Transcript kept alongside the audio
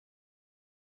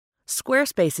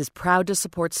Squarespace is proud to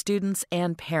support students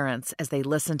and parents as they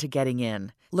listen to Getting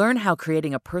In. Learn how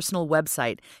creating a personal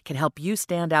website can help you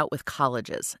stand out with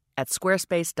colleges at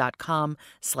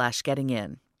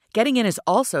squarespace.com/gettingin. Getting In is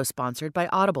also sponsored by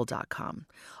Audible.com.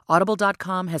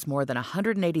 Audible.com has more than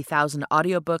 180,000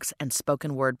 audiobooks and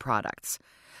spoken word products.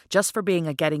 Just for being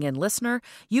a Getting In listener,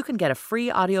 you can get a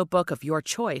free audiobook of your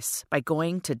choice by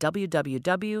going to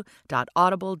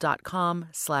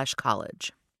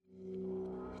www.audible.com/college.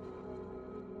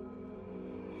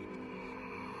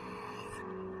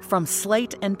 From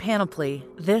Slate and Panoply,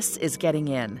 this is Getting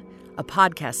In, a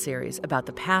podcast series about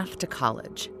the path to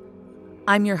college.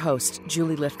 I'm your host,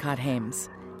 Julie Lithcott-Hames,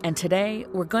 and today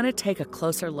we're going to take a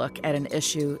closer look at an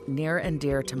issue near and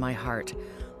dear to my heart,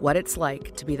 what it's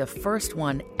like to be the first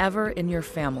one ever in your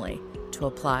family to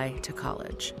apply to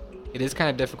college. It is kind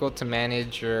of difficult to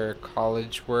manage your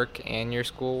college work and your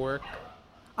school work.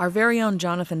 Our very own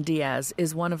Jonathan Diaz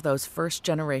is one of those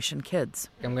first-generation kids.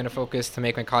 I'm going to focus to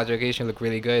make my college education look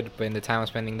really good, but in the time I'm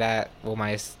spending that, will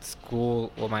my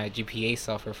GPA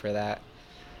suffer for that?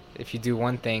 If you do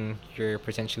one thing, you're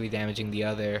potentially damaging the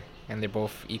other, and they're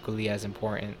both equally as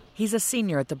important. He's a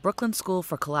senior at the Brooklyn School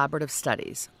for Collaborative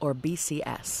Studies, or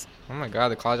BCS. Oh my God,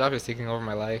 the college office is taking over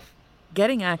my life.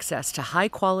 Getting access to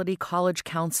high-quality college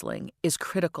counseling is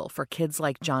critical for kids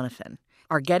like Jonathan.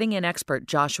 Our Getting In expert,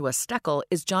 Joshua Steckel,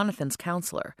 is Jonathan's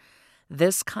counselor.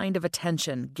 This kind of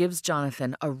attention gives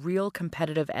Jonathan a real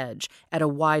competitive edge at a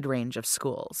wide range of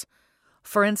schools.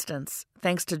 For instance,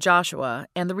 thanks to Joshua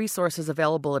and the resources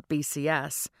available at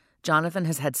BCS, Jonathan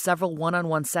has had several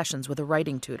one-on-one sessions with a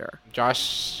writing tutor.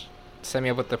 Josh set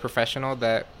me up with a professional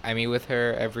that I meet with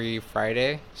her every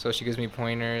Friday. So she gives me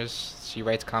pointers, she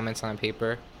writes comments on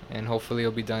paper, and hopefully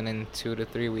it'll be done in 2 to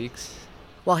 3 weeks.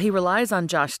 While he relies on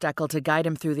Josh Steckel to guide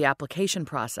him through the application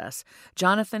process,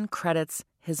 Jonathan credits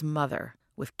his mother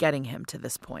with getting him to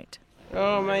this point.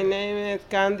 Oh, my name is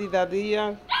Candida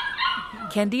Diaz.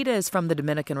 Candida is from the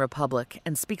Dominican Republic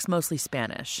and speaks mostly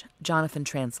Spanish. Jonathan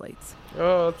translates.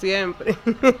 Oh, siempre.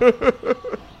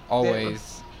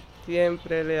 Always.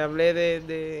 Siempre le hablé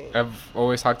de... I've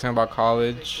always talked to him about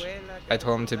college. I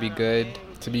told him to be good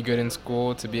in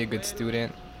school, to be a good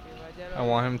student. I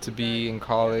want him to be in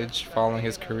college, following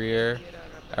his career.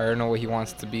 I don't know what he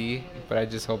wants to be, but I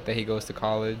just hope that he goes to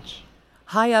college.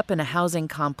 High up in a housing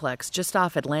complex just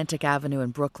off Atlantic Avenue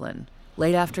in Brooklyn,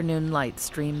 late afternoon light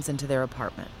streams into their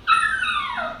apartment.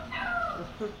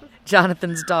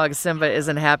 Jonathan's dog Simba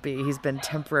isn't happy. He's been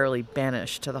temporarily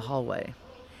banished to the hallway.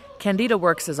 Candida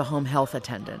works as a home health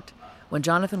attendant. When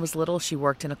Jonathan was little, she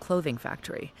worked in a clothing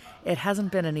factory. It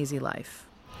hasn't been an easy life.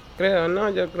 Yo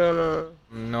creo no.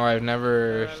 No, I've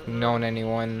never known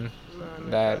anyone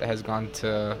that has gone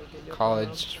to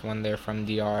college when they're from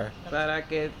DR. Para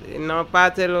que no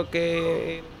pase lo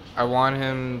que... I want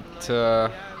him to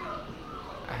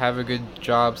have a good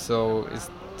job so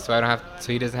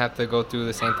he doesn't have to go through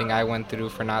the same thing I went through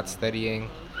for not studying,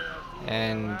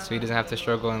 and so he doesn't have to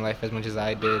struggle in life as much as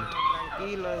I did.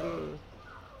 Tranquilo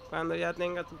cuando ya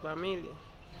tenga su familia.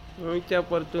 Muchas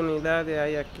oportunidades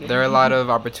hay aquí. There are a lot of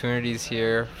opportunities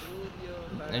here,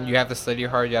 and you have to study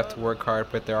hard, you have to work hard,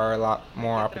 but there are a lot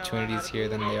more opportunities here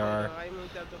than there are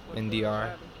in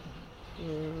DR.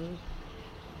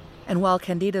 And while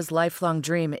Candida's lifelong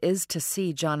dream is to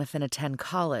see Jonathan attend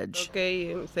college,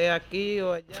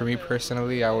 for me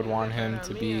personally, I would want him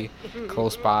to be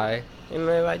close by. In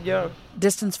Nueva York.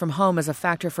 Distance from home is a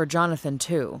factor for Jonathan,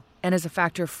 too, and is a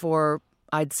factor for,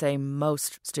 I'd say,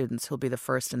 most students who'll be the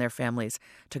first in their families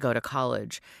to go to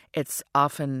college. It's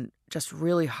often just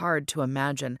really hard to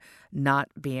imagine not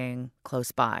being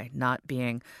close by, not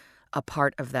being a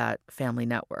part of that family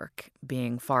network,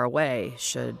 being far away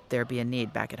should there be a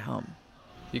need back at home.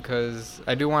 Because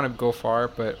I do want to go far,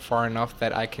 but far enough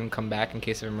that I can come back in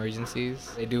case of emergencies.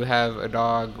 I do have a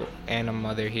dog and a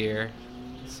mother here,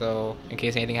 so in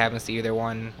case anything happens to either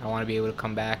one, I want to be able to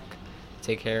come back,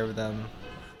 take care of them.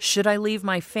 Should I leave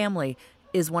my family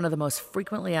is one of the most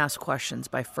frequently asked questions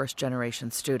by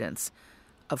first-generation students.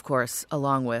 Of course,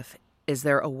 along with, is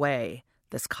there a way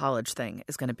this college thing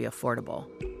is going to be affordable?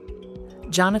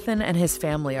 Jonathan and his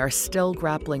family are still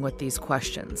grappling with these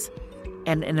questions,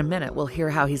 and in a minute we'll hear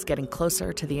how he's getting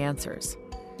closer to the answers.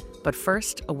 But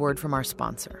first, a word from our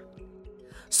sponsor.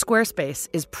 Squarespace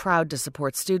is proud to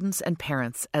support students and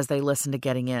parents as they listen to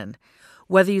Getting In.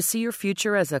 Whether you see your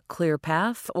future as a clear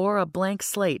path or a blank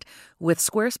slate, with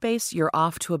Squarespace, you're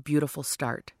off to a beautiful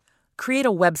start. Create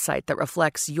a website that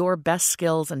reflects your best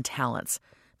skills and talents,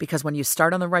 because when you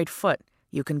start on the right foot,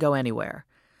 you can go anywhere.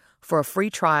 For a free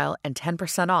trial and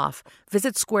 10% off,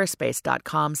 visit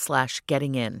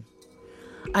squarespace.com/gettingin.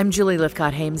 I'm Julie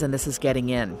Lithcott-Hames, and this is Getting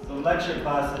In. So lecture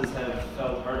classes have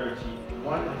felt harder to you.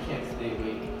 One, I can't stay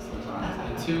awake sometimes.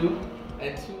 And two,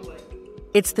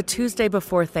 It's the Tuesday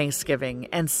before Thanksgiving,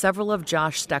 and several of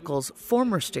Josh Steckel's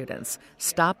former students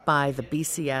stopped by the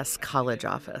BCS college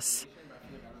office.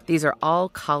 These are all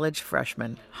college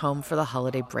freshmen home for the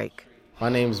holiday break. My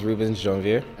name is Rubens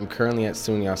Jonvier. I'm currently at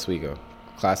SUNY Oswego,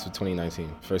 class of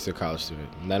 2019, first-year college student.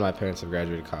 None of my parents have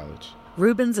graduated college.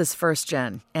 Rubens is first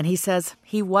gen, and he says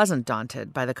he wasn't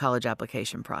daunted by the college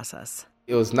application process.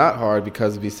 It was not hard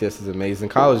because BCS is an amazing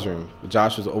college room.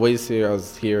 Josh was always here. I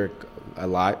was here a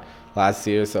lot last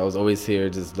year, so I was always here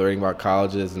just learning about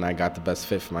colleges, and I got the best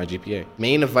fit for my GPA.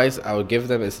 Main advice I would give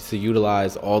them is to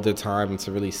utilize all their time and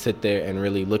to really sit there and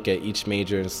really look at each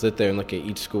major and sit there and look at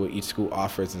each school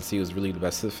offers and see who's really the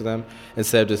best fit for them,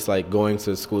 instead of just like going to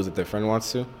the schools that their friend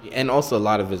wants to. And also a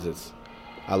lot of visits.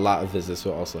 A lot of visits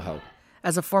will also help.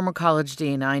 As a former college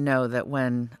dean, I know that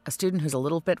when a student who's a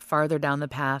little bit farther down the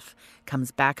path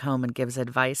comes back home and gives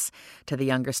advice to the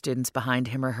younger students behind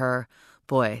him or her,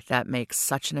 boy, that makes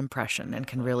such an impression and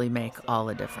can really make all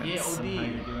the difference. How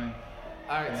you doing?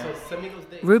 all right, so send me those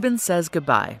dates. Rubens says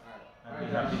goodbye. I'd be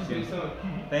happy to.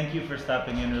 Thank you for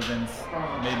stopping in, Rubens.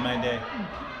 Made my day.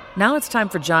 Now it's time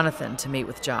for Jonathan to meet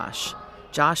with Josh.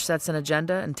 Josh sets an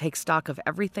agenda and takes stock of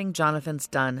everything Jonathan's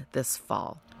done this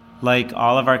fall. Like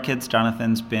all of our kids,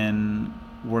 Jonathan's been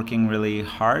working really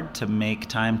hard to make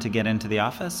time to get into the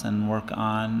office and work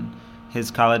on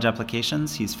his college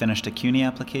applications. He's finished a CUNY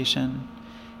application.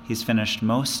 He's finished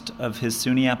most of his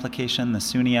SUNY application. The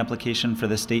SUNY application for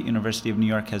the State University of New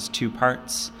York has 2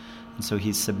 parts. And so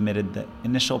he's submitted the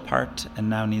initial part and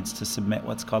now needs to submit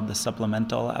what's called the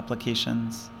supplemental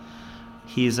applications.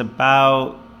 He's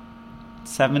about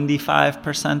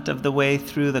 75% of the way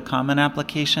through the common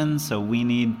application, so we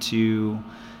need to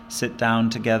sit down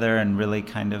together and really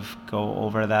kind of go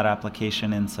over that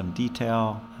application in some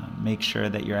detail, make sure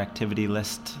that your activity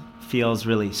list feels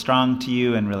really strong to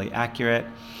you and really accurate.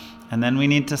 And then we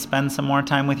need to spend some more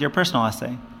time with your personal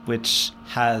essay, which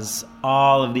has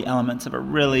all of the elements of a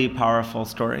really powerful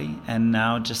story and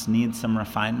now just needs some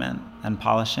refinement and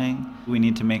polishing. We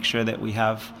need to make sure that we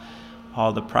have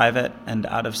all the private and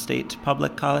out-of-state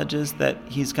public colleges that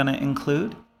he's going to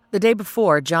include. The day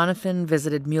before, Jonathan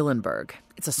visited Muhlenberg.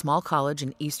 It's a small college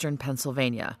in eastern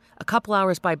Pennsylvania, a couple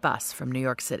hours by bus from New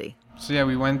York City. So yeah,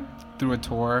 we went through a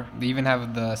tour. They even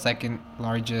have the second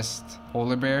largest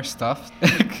polar bear stuffed,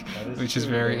 which is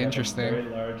very interesting. Very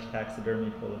large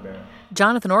taxidermy polar bear.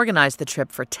 Jonathan organized the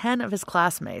trip for 10 of his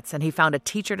classmates, and he found a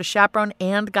teacher to chaperone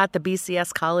and got the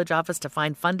BCS college office to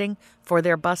find funding for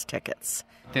their bus tickets.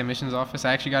 The admissions office,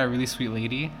 I actually got a really sweet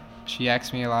lady. She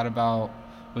asked me a lot about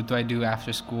what do I do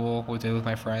after school, what do I do with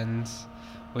my friends,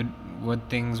 what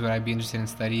things would I be interested in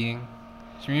studying.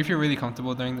 She made me feel really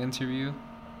comfortable during the interview.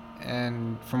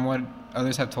 And from what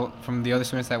others have told, from the other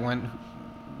students that went,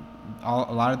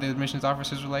 a lot of the admissions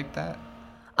officers were like that.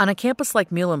 On a campus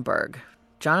like Muhlenberg,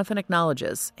 Jonathan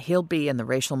acknowledges he'll be in the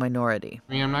racial minority.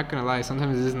 I mean, I'm not going to lie,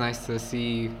 sometimes it is nice to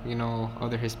see,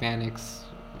 other Hispanics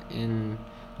in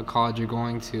the college you're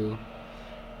going to.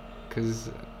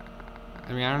 Because, I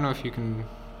don't know if you can...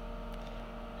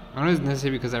 I don't know if it's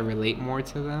necessarily because I relate more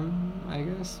to them, I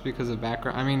guess, because of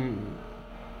background.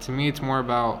 To me, it's more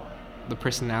about the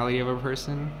personality of a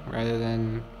person rather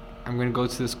than I'm going to go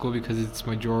to the school because it's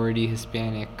majority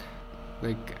Hispanic.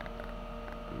 Like,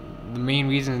 the main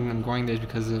reason I'm going there is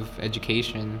because of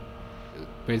education.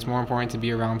 But it's more important to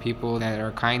be around people that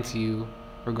are kind to you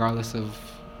regardless of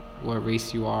what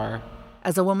race you are.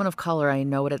 As a woman of color, I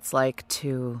know what it's like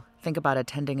to think about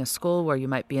attending a school where you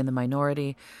might be in the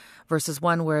minority versus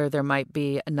one where there might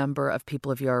be a number of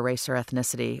people of your race or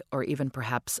ethnicity, or even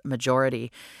perhaps a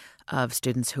majority of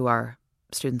students who are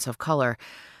students of color.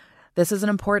 This is an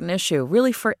important issue,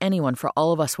 really, for anyone, for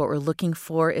all of us. What we're looking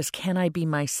for is, can I be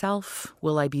myself?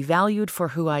 Will I be valued for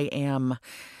who I am?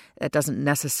 It doesn't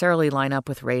necessarily line up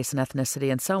with race and ethnicity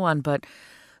and so on, but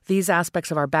these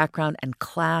aspects of our background and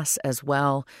class as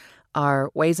well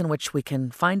are ways in which we can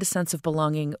find a sense of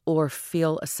belonging or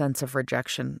feel a sense of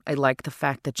rejection. I like the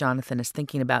fact that Jonathan is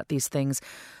thinking about these things,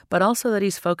 but also that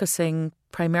he's focusing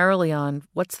primarily on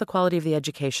what's the quality of the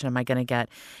education am I going to get,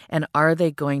 and are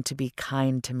they going to be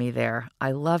kind to me there?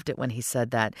 I loved it when he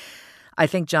said that. I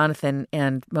think Jonathan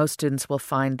and most students will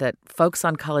find that folks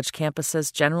on college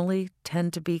campuses generally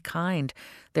tend to be kind.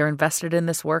 They're invested in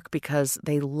this work because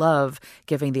they love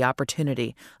giving the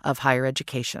opportunity of higher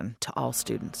education to all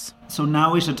students. So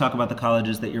now we should talk about the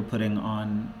colleges that you're putting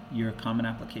on your common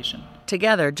application.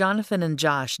 Together, Jonathan and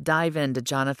Josh dive into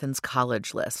Jonathan's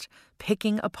college list,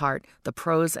 picking apart the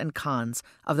pros and cons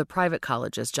of the private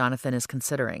colleges Jonathan is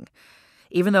considering.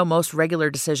 Even though most regular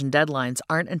decision deadlines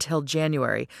aren't until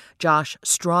January, Josh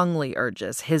strongly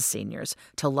urges his seniors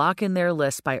to lock in their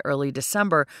list by early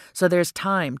December so there's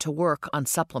time to work on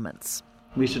supplements.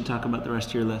 We should talk about the rest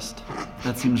of your list.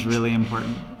 That seems really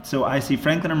important. So I see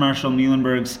Franklin and Marshall,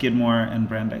 Muhlenberg, Skidmore, and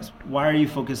Brandeis. Why are you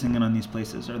focusing in on these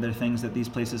places? Are there things that these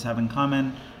places have in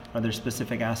common? Are there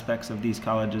specific aspects of these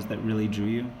colleges that really drew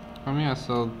you?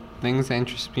 So things that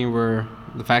interest me were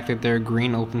the fact that they're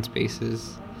green open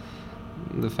spaces,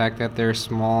 the fact that they're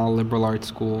small liberal arts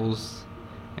schools,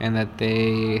 and that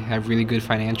they have really good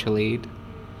financial aid.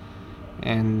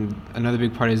 And another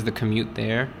big part is the commute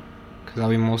there, because I'll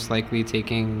be most likely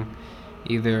taking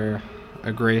either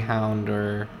a Greyhound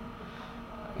or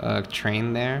a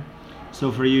train there.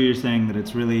 So for you, you're saying that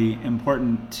it's really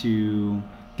important to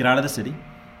get out of the city,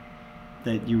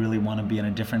 that you really want to be in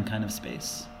a different kind of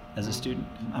space as a student.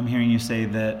 I'm hearing you say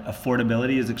that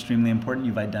affordability is extremely important.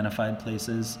 You've identified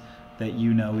places that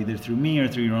you know either through me or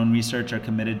through your own research are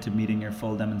committed to meeting your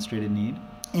full demonstrated need.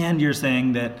 And you're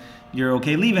saying that you're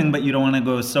okay leaving, but you don't want to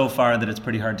go so far that it's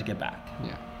pretty hard to get back.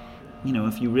 Yeah. You know,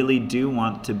 if you really do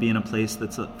want to be in a place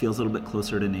that feels a little bit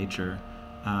closer to nature,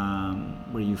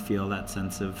 where you feel that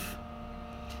sense of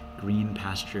green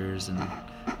pastures and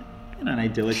an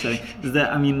idyllic setting,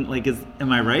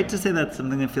 am I right to say that's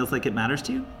something that feels like it matters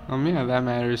to you? Yeah, that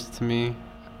matters to me.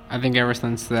 I think ever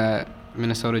since that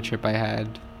Minnesota trip I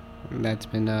had, that's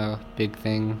been a big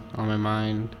thing on my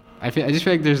mind. I just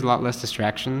feel like there's a lot less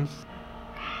distractions.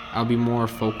 I'll be more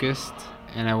focused,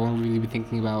 and I won't really be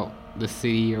thinking about the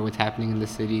city or what's happening in the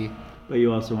city. But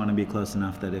you also want to be close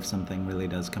enough that if something really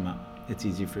does come up, it's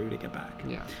easy for you to get back.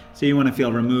 Yeah. So you want to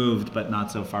feel removed, but not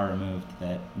so far removed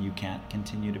that you can't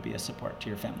continue to be a support to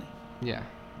your family. Yeah.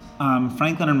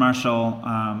 Franklin and Marshall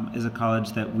is a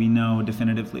college that we know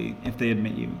definitively, if they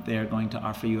admit you, they are going to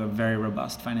offer you a very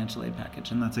robust financial aid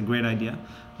package, and that's a great idea.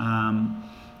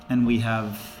 And we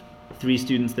have 3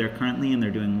 students there currently, and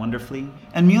they're doing wonderfully.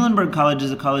 And Muhlenberg College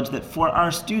is a college that, for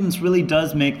our students, really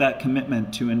does make that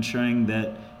commitment to ensuring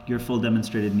that your full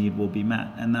demonstrated need will be met,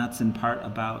 and that's in part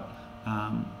about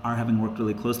our having worked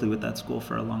really closely with that school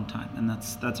for a long time, and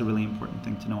that's a really important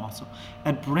thing to know also.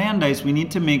 At Brandeis, we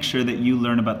need to make sure that you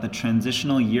learn about the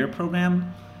transitional year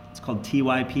program. It's called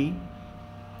TYP.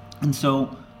 And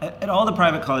so at all the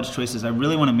private college choices, I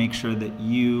really want to make sure that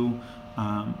you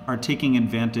are taking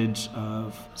advantage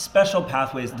of special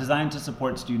pathways designed to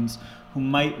support students who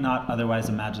might not otherwise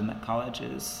imagine that college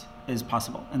is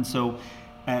possible. And so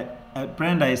at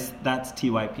Brandeis, that's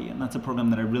TYP, and that's a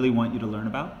program that I really want you to learn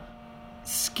about.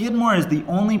 Skidmore is the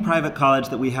only private college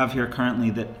that we have here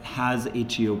currently that has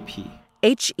HEOP.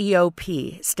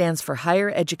 HEOP stands for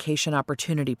Higher Education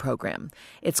Opportunity Program.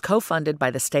 It's co-funded by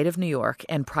the state of New York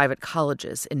and private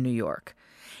colleges in New York.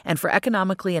 And for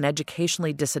economically and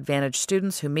educationally disadvantaged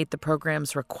students who meet the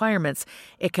program's requirements,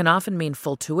 it can often mean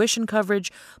full tuition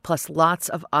coverage, plus lots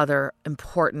of other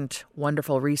important,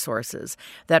 wonderful resources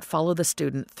that follow the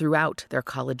student throughout their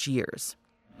college years.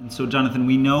 And so, Jonathan,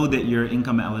 we know that you're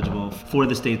income eligible for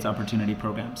the state's opportunity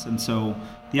programs. And so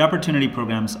the opportunity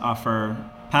programs offer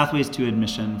pathways to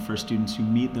admission for students who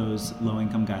meet those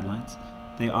low-income guidelines.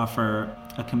 They offer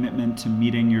a commitment to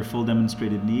meeting your full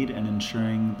demonstrated need and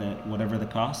ensuring that whatever the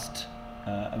cost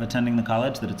of attending the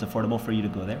college, that it's affordable for you to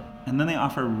go there. And then they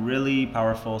offer really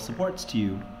powerful supports to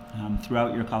you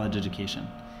throughout your college education,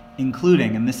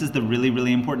 including, and this is the really,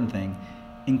 really important thing,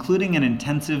 including an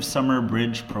intensive summer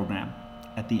bridge program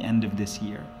at the end of this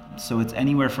year. So it's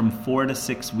anywhere from 4 to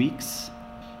 6 weeks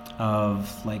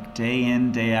of like day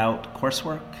in, day out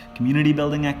coursework, community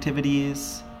building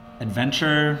activities,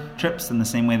 adventure trips in the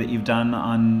same way that you've done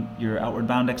on your Outward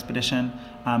Bound expedition,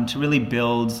 to really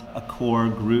build a core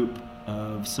group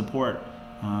of support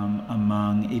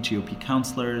among HEOP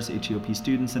counselors, HEOP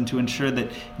students, and to ensure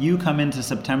that you come into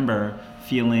September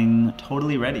feeling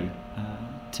totally ready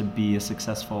to be a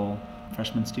successful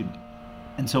freshman student.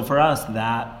 And so for us,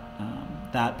 that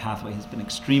pathway has been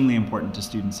extremely important to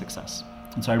student success.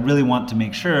 And so I really want to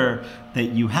make sure that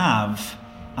you have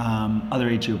other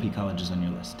HEOP colleges on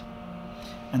your list.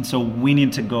 And so we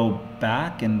need to go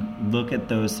back and look at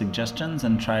those suggestions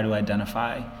and try to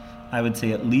identify, I would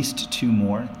say, at least 2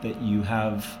 more that you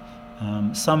have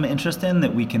some interest in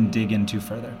that we can dig into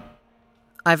further.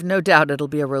 I've no doubt it'll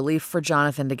be a relief for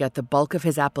Jonathan to get the bulk of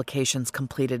his applications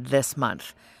completed this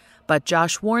month. But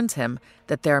Josh warns him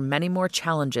that there are many more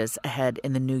challenges ahead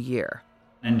in the new year.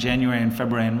 In January and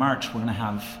February and March, we're going to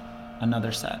have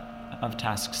another set of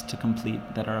tasks to complete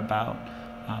that are about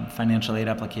financial aid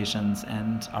applications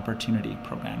and opportunity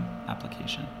program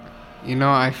application. You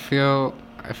know, I feel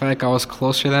like I was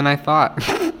closer than I thought.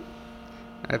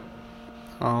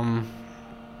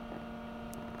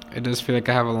 I just feel like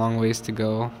I have a long ways to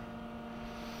go.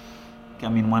 I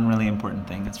mean, one really important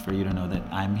thing is for you to know that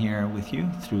I'm here with you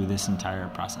through this entire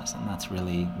process, and that's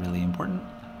really, really important.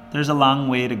 There's a long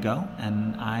way to go,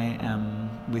 and I am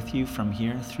with you from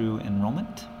here through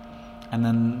enrollment. And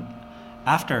then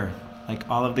after, like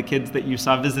all of the kids that you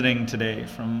saw visiting today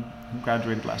who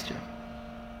graduated last year.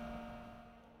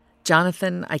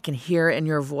 Jonathan, I can hear in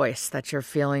your voice that you're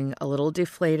feeling a little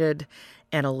deflated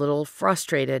and a little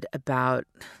frustrated about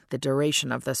the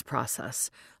duration of this process.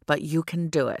 But you can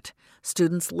do it.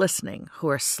 Students listening who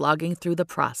are slogging through the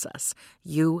process,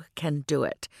 you can do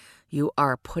it. You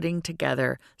are putting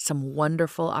together some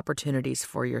wonderful opportunities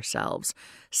for yourselves.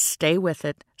 Stay with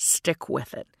it. Stick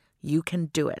with it. You can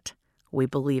do it. We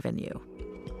believe in you.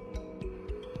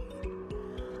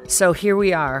 So here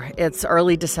we are. It's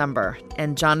early December,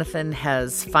 and Jonathan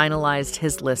has finalized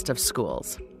his list of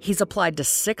schools. He's applied to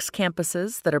 6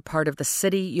 campuses that are part of the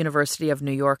City University of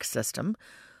New York system,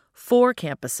 4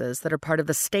 campuses that are part of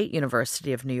the State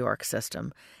University of New York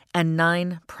system, and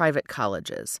 9 private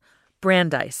colleges: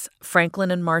 Brandeis,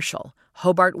 Franklin and Marshall,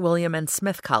 Hobart William and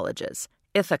Smith Colleges,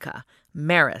 Ithaca,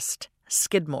 Marist,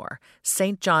 Skidmore,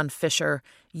 St. John Fisher,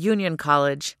 Union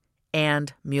College,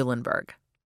 and Muhlenberg.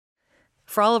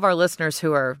 For all of our listeners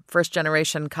who are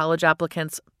first-generation college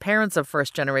applicants, parents of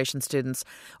first-generation students,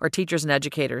 or teachers and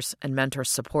educators and mentors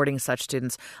supporting such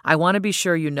students, I want to be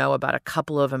sure you know about a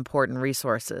couple of important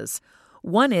resources.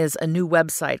 One is a new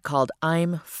website called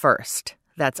I'm First.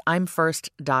 That's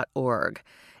imfirst.org.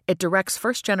 It directs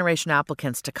first-generation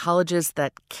applicants to colleges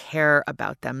that care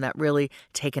about them, that really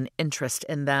take an interest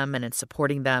in them and in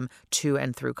supporting them to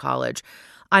and through college.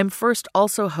 I'm First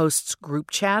also hosts group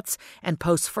chats and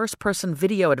posts first-person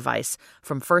video advice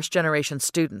from first-generation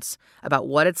students about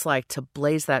what it's like to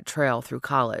blaze that trail through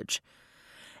college.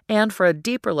 And for a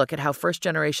deeper look at how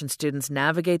first-generation students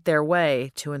navigate their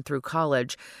way to and through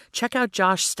college, check out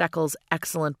Josh Steckel's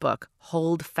excellent book,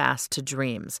 Hold Fast to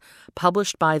Dreams,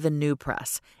 published by The New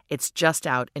Press. It's just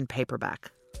out in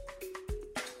paperback.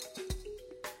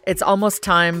 It's almost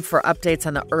time for updates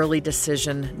on the early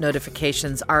decision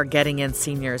notifications our Getting In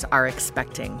seniors are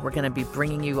expecting. We're going to be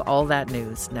bringing you all that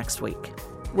news next week.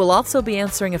 We'll also be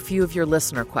answering a few of your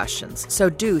listener questions, so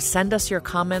do send us your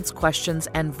comments, questions,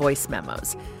 and voice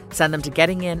memos. Send them to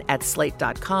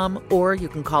gettingin@slate.com, or you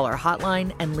can call our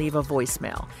hotline and leave a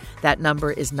voicemail. That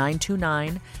number is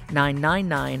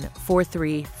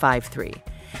 929-999-4353.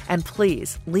 And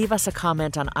please leave us a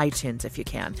comment on iTunes if you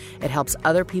can. It helps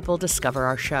other people discover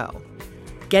our show.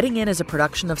 Getting In is a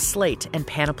production of Slate and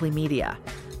Panoply Media.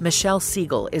 Michelle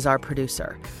Siegel is our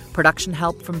producer. Production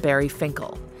help from Barry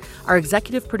Finkel. Our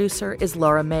executive producer is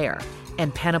Laura Mayer,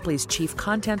 and Panoply's chief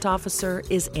content officer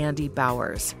is Andy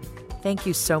Bowers. Thank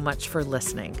you so much for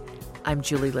listening. I'm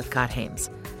Julie Lithcott-Hames.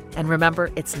 And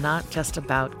remember, it's not just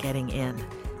about getting in.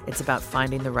 It's about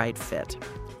finding the right fit.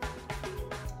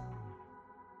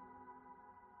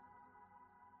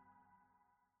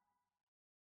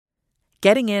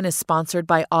 Getting In is sponsored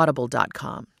by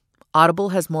Audible.com. Audible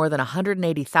has more than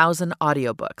 180,000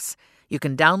 audiobooks. You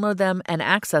can download them and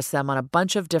access them on a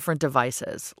bunch of different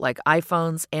devices, like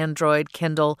iPhones, Android,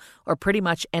 Kindle, or pretty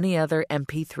much any other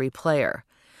MP3 player.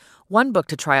 One book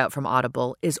to try out from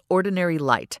Audible is Ordinary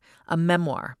Light, a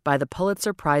memoir by the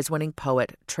Pulitzer Prize-winning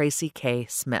poet Tracy K.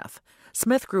 Smith.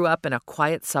 Smith grew up in a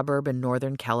quiet suburb in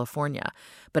Northern California,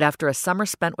 but after a summer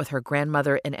spent with her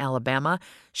grandmother in Alabama,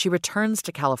 she returns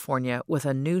to California with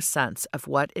a new sense of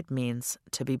what it means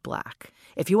to be Black.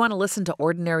 If you want to listen to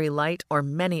Ordinary Light or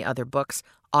many other books,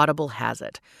 Audible has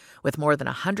it. With more than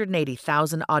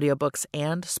 180,000 audiobooks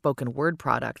and spoken word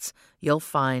products, you'll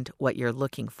find what you're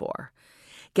looking for.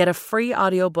 Get a free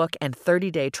audiobook and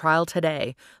 30-day trial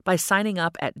today by signing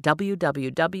up at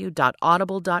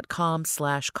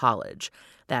www.audible.com/college.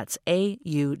 That's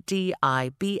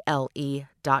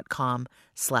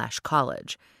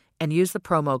AUDIBLE.com/college. And use the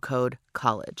promo code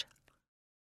COLLEGE.